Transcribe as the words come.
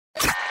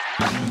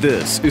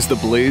This is the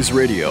Blaze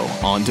Radio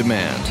on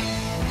demand.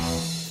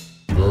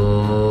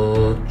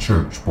 The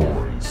Church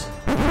Boys.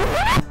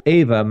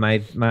 Ava, my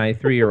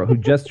 3-year-old who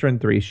just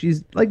turned 3,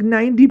 she's like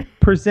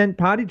 90%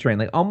 potty trained.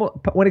 Like almost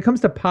when it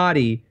comes to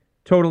potty,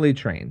 totally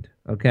trained.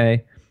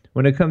 Okay,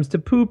 when it comes to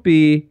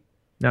poopy,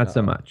 not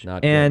so much.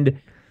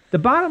 And the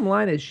bottom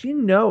line is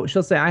she'll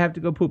say, I have to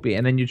go poopy.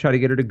 And then you try to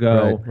get her to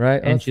go.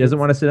 Right. And she doesn't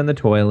want to sit on the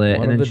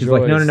toilet. And then she's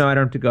like, no, I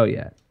don't have to go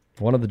yet.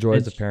 One of the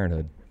joys of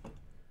parenthood.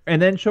 And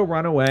then she'll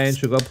run away and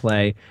she'll go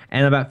play.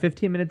 And about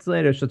 15 minutes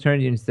later, she'll turn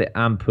to you and say,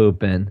 I'm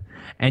pooping.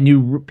 And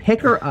you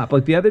pick her up.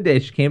 Like the other day,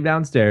 she came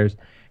downstairs.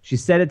 She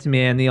said it to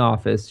me in the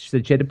office. She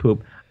said she had to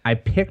poop. I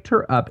picked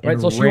her up and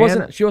so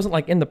she wasn't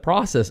like in the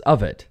process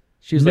of it.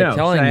 She was like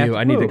telling you,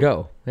 I need to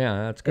go.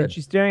 Yeah, that's good. And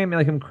she's staring at me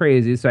like I'm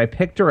crazy. So I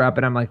picked her up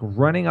and I'm like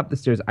running up the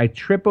stairs. I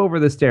trip over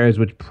the stairs,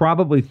 which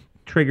probably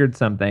triggered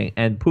something.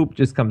 And poop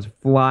just comes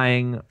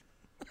flying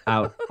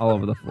out all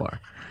over the floor.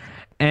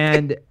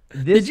 And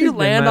did you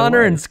land on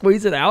her and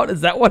squeeze it out?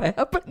 Is that what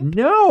happened?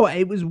 No,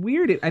 it was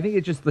weird. I think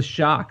it's just the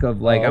shock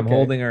of I'm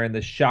holding her and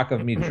the shock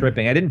of me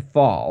tripping. I didn't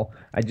fall.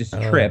 I just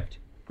tripped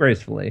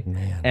gracefully.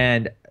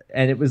 Man.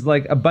 And it was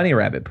like a bunny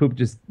rabbit. Poop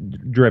just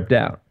dripped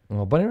out.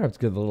 Well, bunny rabbits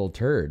get the little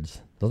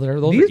turds. Those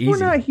These were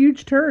not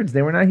huge turds.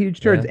 They were not huge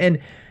turds. Yeah.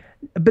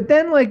 But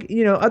then,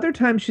 other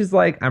times she's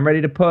like, I'm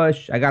ready to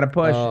push. I got to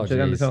push. She'll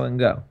go to the toilet and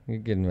go. You're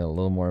giving me a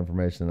little more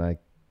information than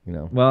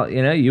Well,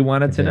 you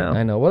wanted to know.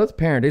 I know. Well, it's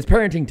parenting. It's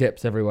parenting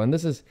tips, everyone.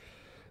 This is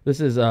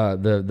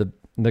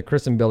the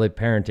Chris and Billy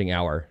parenting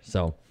hour.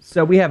 So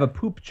we have a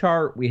poop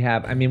chart.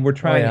 We're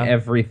trying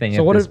everything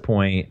at this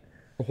point.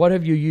 What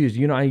have you used?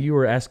 You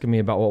were asking me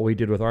about what we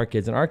did with our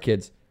kids, and our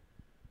kids,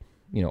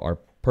 are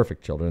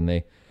perfect children.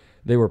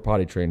 They were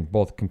potty trained,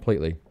 both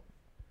completely.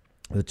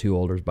 The two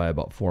olders by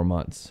about 4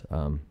 months,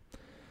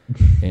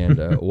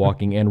 and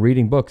walking and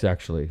reading books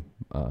actually.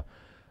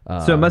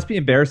 So it must be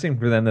embarrassing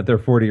for them that their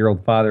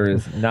 40-year-old father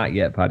is not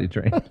yet potty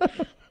trained.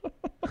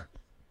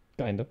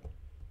 Kind of.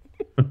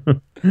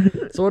 So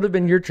what would have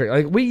been your trick?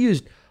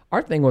 Like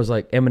our thing was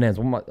like M&Ms.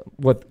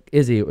 With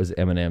Izzy, it was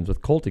M&Ms.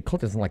 With Colty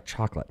doesn't like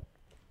chocolate.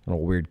 A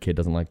weird kid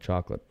doesn't like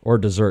chocolate or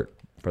dessert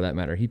for that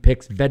matter. He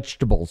picks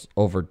vegetables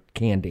over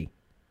candy.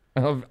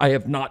 I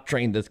have not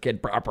trained this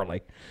kid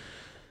properly.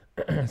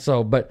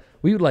 But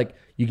we would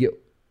you get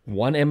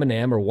one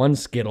M&M or one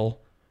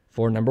Skittle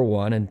for number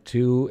 1 and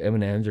 2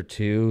 M&Ms or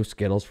 2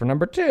 Skittles for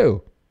number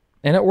 2.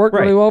 And it worked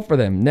really well for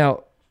them.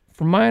 Now,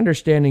 from my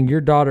understanding,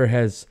 your daughter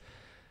has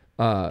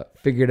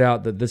figured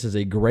out that this is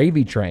a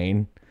gravy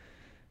train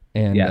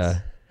and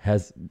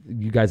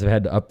you guys have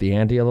had to up the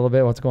ante a little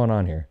bit. What's going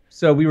on here?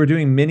 So we were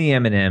doing mini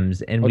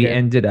M&Ms and we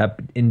ended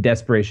up in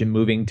desperation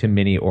moving to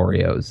mini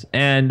Oreos.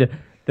 And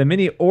the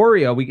mini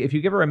Oreo, if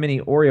you give her a mini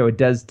Oreo, it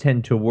does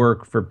tend to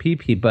work for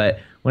pee-pee, but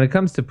when it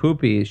comes to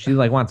poopy, she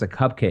wants a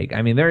cupcake.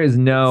 I mean, there is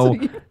no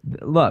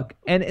look.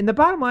 And the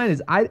bottom line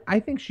is I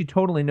think she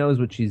totally knows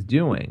what she's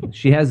doing.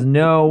 She has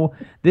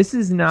this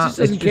is not,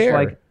 she doesn't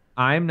care. Just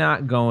I'm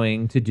not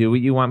going to do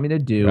what you want me to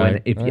do.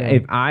 Right. And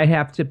if I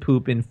have to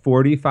poop in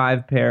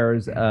 45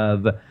 pairs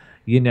of,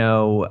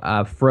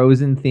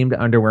 Frozen themed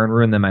underwear and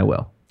ruin them, I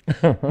will.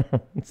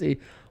 See,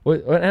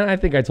 and I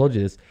think I told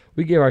you this.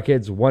 We gave our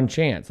kids one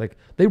chance.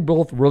 They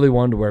both really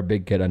wanted to wear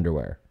big kid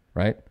underwear,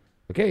 right?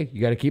 Okay,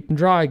 you got to keep them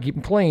dry, keep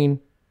them clean.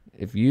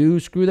 If you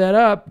screw that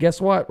up,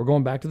 guess what? We're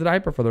going back to the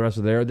diaper for the rest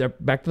of the day. They're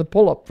back to the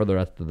pull-up for the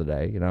rest of the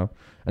day, And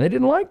they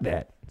didn't like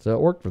that, so it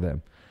worked for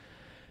them.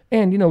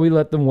 And, we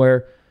let them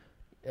wear...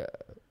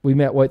 we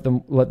let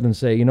them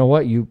say, you know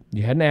what, you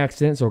had an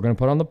accident, so we're going to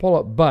put on the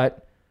pull-up,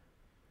 but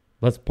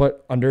let's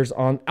put unders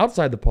on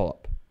outside the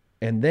pull-up.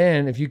 And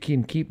then if you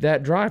can keep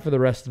that dry for the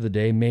rest of the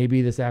day,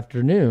 maybe this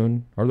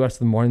afternoon, or the rest of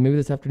the morning, maybe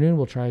this afternoon,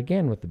 we'll try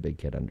again with the big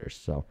kid unders.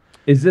 So,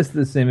 is this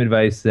the same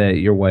advice that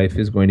your wife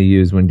is going to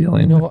use when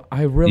dealing with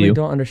I really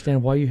don't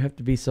understand why you have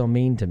to be so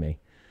mean to me.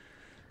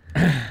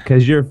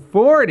 Because you're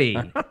 40.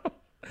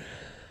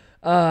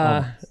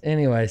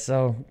 Anyway,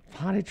 so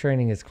potty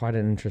training is quite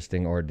an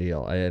interesting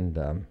ordeal, and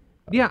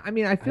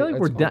I feel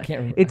like we're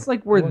done. It's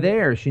like we're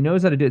there. She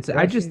knows how to do it. So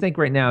I just think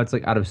right now it's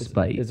out of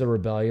spite. It's a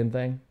rebellion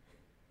thing.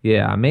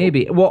 Yeah,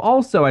 maybe. Well,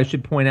 also I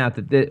should point out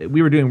that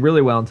we were doing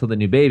really well until the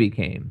new baby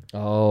came.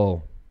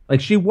 Oh,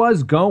 she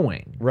was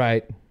going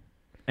right,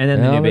 and then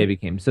the new baby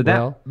came. So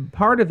that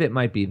part of it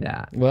might be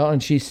that. Well,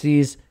 and she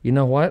sees, you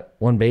know what?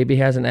 When baby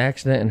has an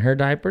accident in her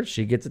diaper,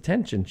 she gets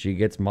attention. She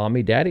gets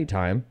mommy, daddy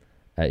time.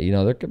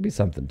 There could be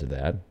something to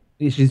that.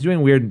 She's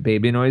doing weird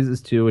baby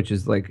noises too, which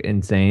is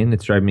insane.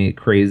 It's driving me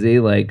crazy.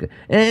 I'm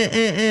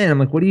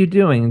like, what are you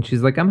doing? And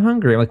she's like, I'm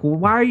hungry. I'm like, well,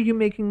 why are you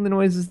making the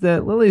noises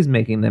that Lily's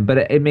making them? But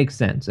it makes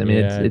sense. I mean,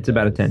 it's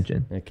about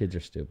attention. Kids are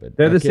stupid.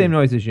 They're the same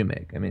noises you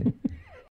make. I mean,